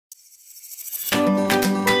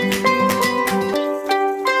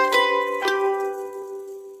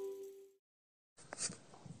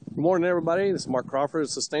Good morning, everybody. This is Mark Crawford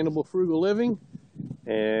of Sustainable Frugal Living,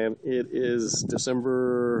 and it is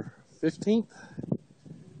December 15th,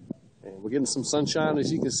 and we're getting some sunshine,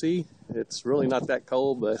 as you can see. It's really not that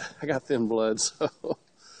cold, but I got thin blood, so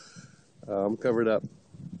I'm covered up.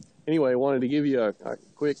 Anyway, I wanted to give you a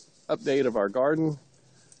quick update of our garden.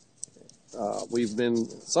 We've been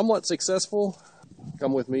somewhat successful.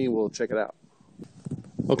 Come with me, we'll check it out.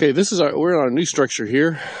 Okay, we're on our new structure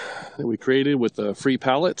here that we created with the free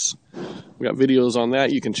pallets. We got videos on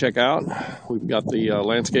that you can check out. We've got the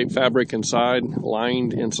landscape fabric inside,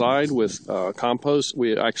 lined inside with compost.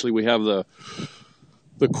 We have the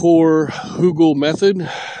core Frugal method.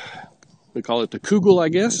 We call it the Kugel, I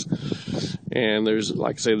guess. And there's,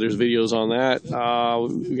 like I say, there's videos on that.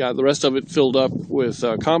 We got the rest of it filled up with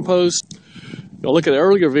compost. If you look at the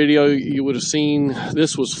earlier video, you would have seen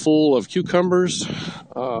this was full of cucumbers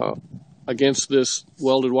against this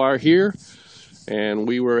welded wire here, and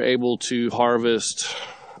we were able to harvest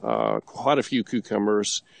quite a few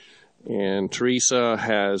cucumbers. And Teresa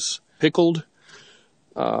has pickled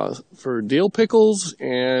for dill pickles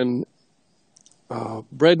and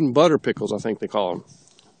bread and butter pickles, I think they call them,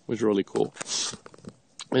 which is really cool.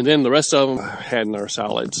 And then the rest of them had in our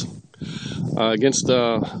salads. Against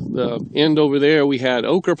the end over there, we had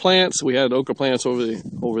okra plants. We had okra plants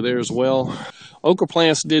over there as well. Okra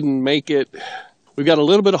plants didn't make it. We got a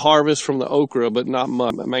little bit of harvest from the okra, but not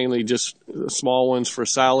much. Mainly just small ones for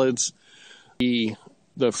salads. The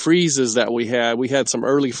freezes that we had some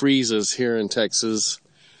early freezes here in Texas,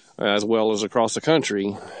 as well as across the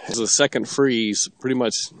country. As the second freeze pretty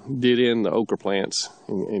much did in the okra plants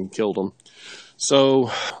and killed them.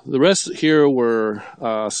 So the rest here were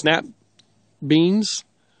snap beans,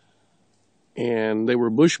 and they were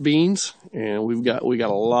bush beans, and we got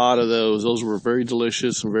a lot of those. Those were very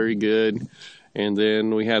delicious and very good. And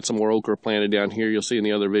then we had some more okra planted down here. You'll see in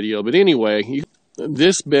the other video. But anyway,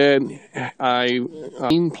 this bed,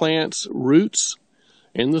 bean plants roots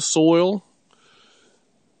in the soil.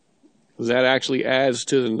 That actually adds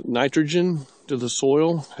to the nitrogen to the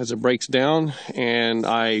soil as it breaks down. And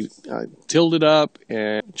I tilled it up,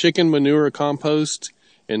 and chicken manure compost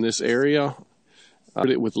in this area. I put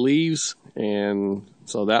it with leaves, and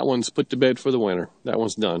so that one's put to bed for the winter. That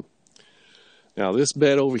one's done. Now this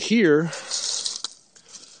bed over here,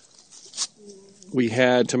 we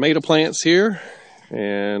had tomato plants here,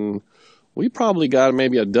 and we probably got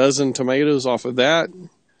maybe a dozen tomatoes off of that.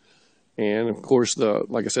 And of course,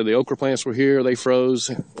 like I said, the okra plants were here. They froze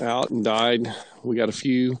out and died. We got a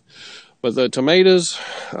few, but the tomatoes,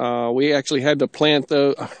 we actually had to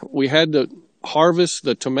we had to harvest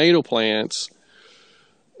the tomato plants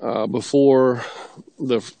before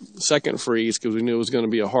the second freeze, because we knew it was going to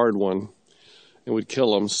be a hard one and we'd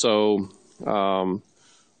kill them. So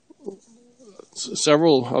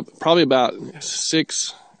probably about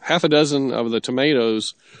half a dozen of the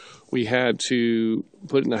tomatoes we had to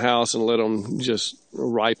put in the house and let them just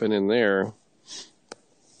ripen in there.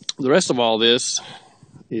 The rest of all this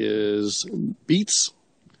is beets,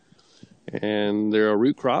 and they're a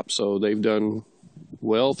root crop, so they've done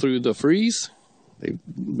well through the freeze. They've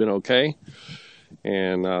been okay,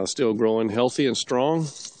 and still growing healthy and strong.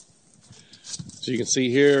 As you can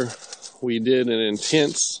see here, we did an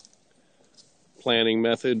intense planting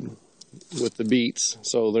method with the beets,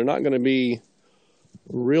 so they're not going to be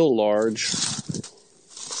real large.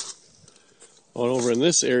 Over in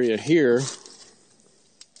this area here,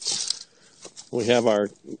 we have our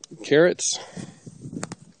carrots,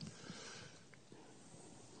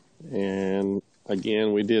 and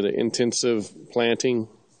again, we did an intensive planting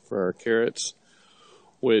for our carrots,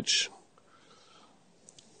 which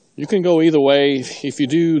you can go either way. If you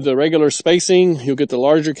do the regular spacing, you'll get the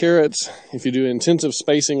larger carrots. If you do intensive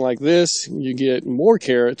spacing like this, you get more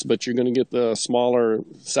carrots, but you're going to get the smaller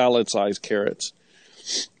salad-sized carrots.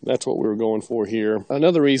 That's what we were going for here.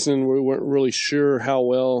 Another reason, we weren't really sure how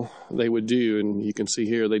well they would do, and you can see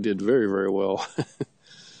here they did very, very well.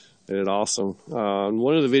 They did awesome.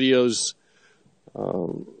 One of the videos,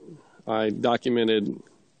 I documented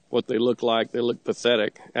what they looked like. They looked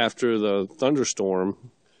pathetic after the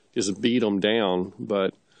thunderstorm just beat them down,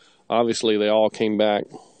 but obviously they all came back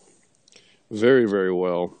very, very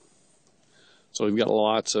well. So we've got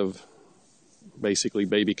lots of basically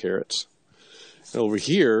baby carrots. And over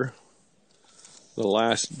here, the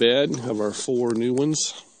last bed of our 4 new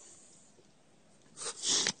ones.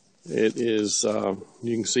 It is,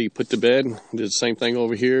 you can see, put to bed. Did the same thing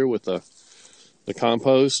over here with the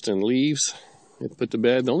compost and leaves. It put to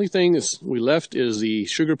bed. The only thing we left is the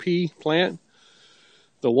sugar pea plant.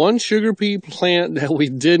 The one sugar pea plant that we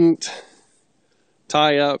didn't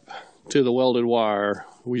tie up to the welded wire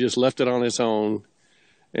we just left it on its own,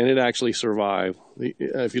 and it actually survived.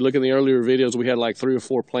 If you look in the earlier videos, we had like 3 or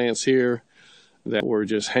 4 plants here that were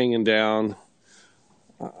just hanging down.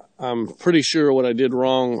 I'm pretty sure what I did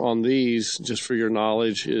wrong on these, just for your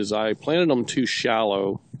knowledge, is I planted them too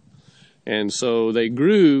shallow. And so they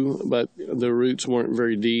grew, but the roots weren't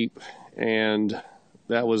very deep, and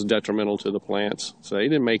that was detrimental to the plants. So they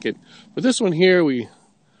didn't make it. But this one here, we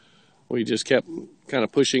just kept kind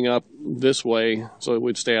of pushing up this way so it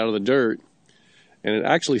would stay out of the dirt. And it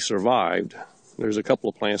actually survived. There's a couple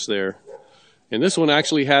of plants there. And this one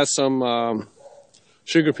actually has some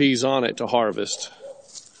sugar peas on it to harvest.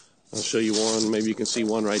 I'll show you one. Maybe you can see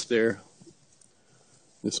one right there.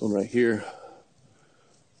 This one right here.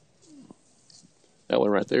 That one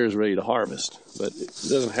right there is ready to harvest, but it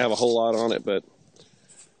doesn't have a whole lot on it. But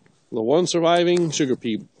the one surviving sugar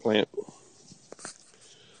pea plant.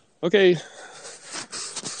 Okay,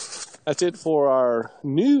 that's it for our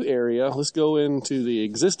new area. Let's go into the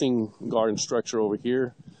existing garden structure over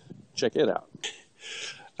here. Check it out.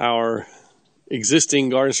 Our existing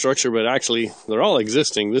garden structure, but actually they're all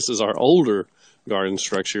existing. This is our older garden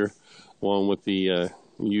structure, one with the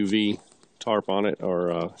UV tarp on it,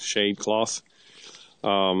 or shade cloth.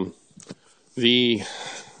 The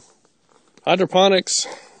hydroponics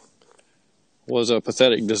was a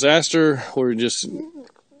pathetic disaster. We're just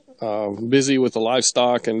busy with the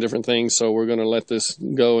livestock and different things, so we're going to let this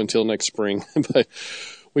go until next spring. But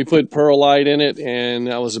we put perlite in it, and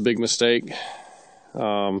that was a big mistake.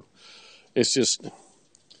 It's just a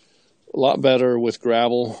lot better with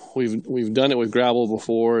gravel. We've done it with gravel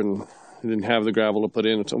before, and didn't have the gravel to put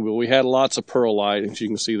in. But we had lots of perlite, as you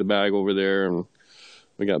can see the bag over there, and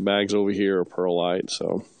we got bags over here of perlite.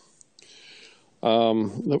 So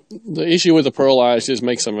the issue with the perlite is it just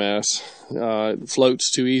makes a mess. It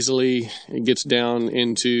floats too easily. It gets down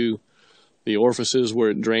into the orifices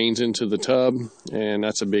where it drains into the tub, and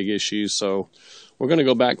that's a big issue. So we're going to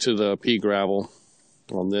go back to the pea gravel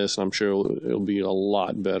on this, and I'm sure it'll be a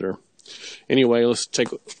lot better. Anyway, let's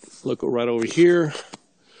take a look right over here.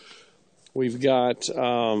 We've got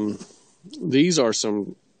these are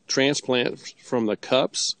some transplants from the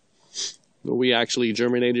cups that we actually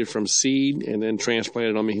germinated from seed and then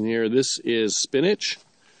transplanted them in here. This is spinach.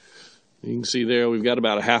 You can see there we've got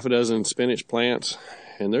about a half a dozen spinach plants,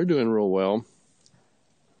 and they're doing real well.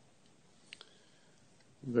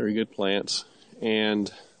 Very good plants.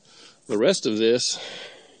 And the rest of this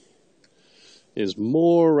is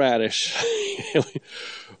more radish.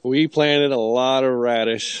 We planted a lot of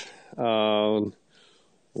radish.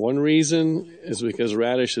 One reason is because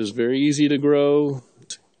radish is very easy to grow.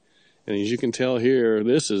 And as you can tell here,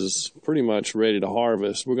 this is pretty much ready to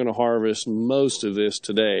harvest. We're going to harvest most of this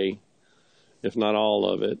today, if not all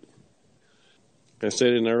of it. Like I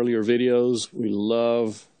said in earlier videos, we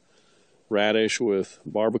love radish with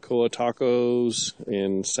barbacoa tacos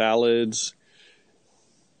and salads.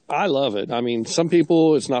 I love it. I mean, some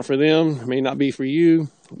people, it's not for them. It may not be for you,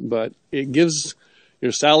 but it gives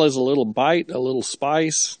your salads a little bite, a little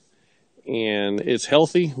spice, and it's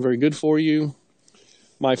healthy, very good for you.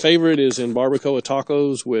 My favorite is in barbacoa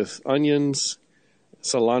tacos with onions,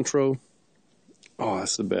 cilantro. Oh,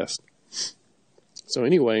 that's the best. So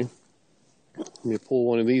anyway, let me pull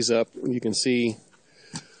one of these up. You can see,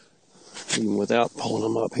 even without pulling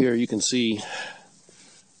them up here, you can see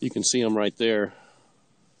them right there.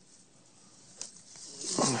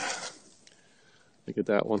 Look at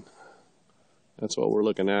that one. That's what we're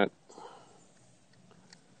looking at.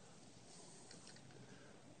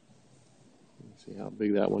 Let's see how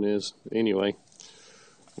big that one is. Anyway,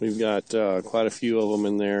 we've got quite a few of them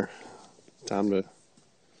in there. Time to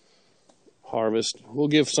harvest. We'll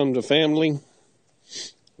give some to family.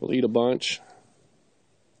 We'll eat a bunch.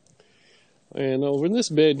 And over in this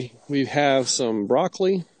bed, we have some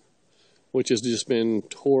broccoli, which has just been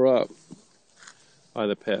tore up by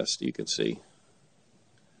the pest. You can see.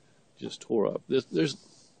 Just tore up. There's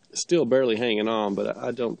still barely hanging on, but I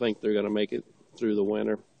don't think they're going to make it through the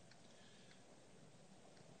winter.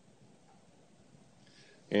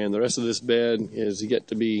 And the rest of this bed is yet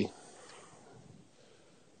to be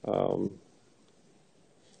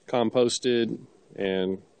composted,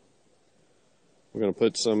 and we're going to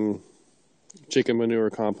put some chicken manure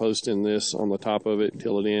compost in this on the top of it,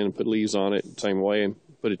 till it in, and put leaves on it the same way, and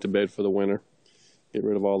put it to bed for the winter. Get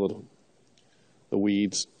rid of all the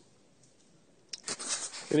weeds.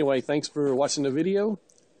 Anyway, thanks for watching the video.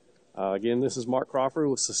 Again, this is Mark Crawford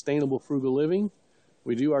with Sustainable Frugal Living.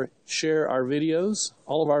 We do share our videos.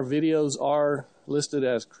 All of our videos are listed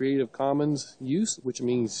as Creative Commons use, which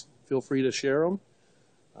means feel free to share them.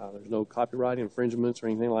 There's no copyright infringements or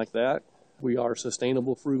anything like that. We are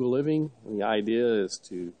Sustainable Frugal Living, and the idea is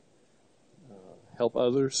to help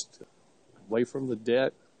others to away from the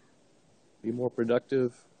debt, be more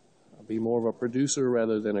productive, be more of a producer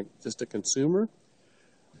rather than just a consumer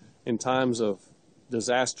in times of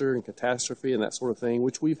disaster and catastrophe and that sort of thing,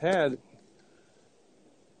 which we've had,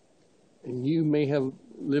 and you may have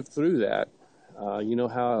lived through that. You know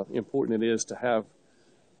how important it is to have,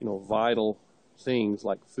 vital things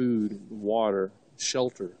like food, water,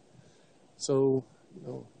 shelter. So,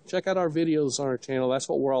 check out our videos on our channel. That's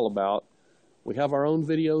what we're all about. We have our own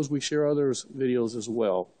videos. We share others' videos as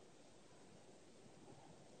well.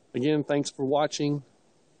 Again, thanks for watching.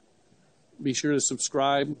 Be sure to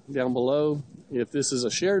subscribe down below. If this is a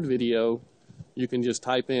shared video, you can just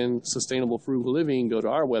type in Sustainable Frugal Living, go to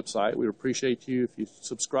our website. We'd appreciate you if you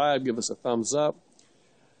subscribe, give us a thumbs up.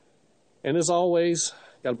 And as always,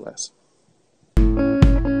 God bless.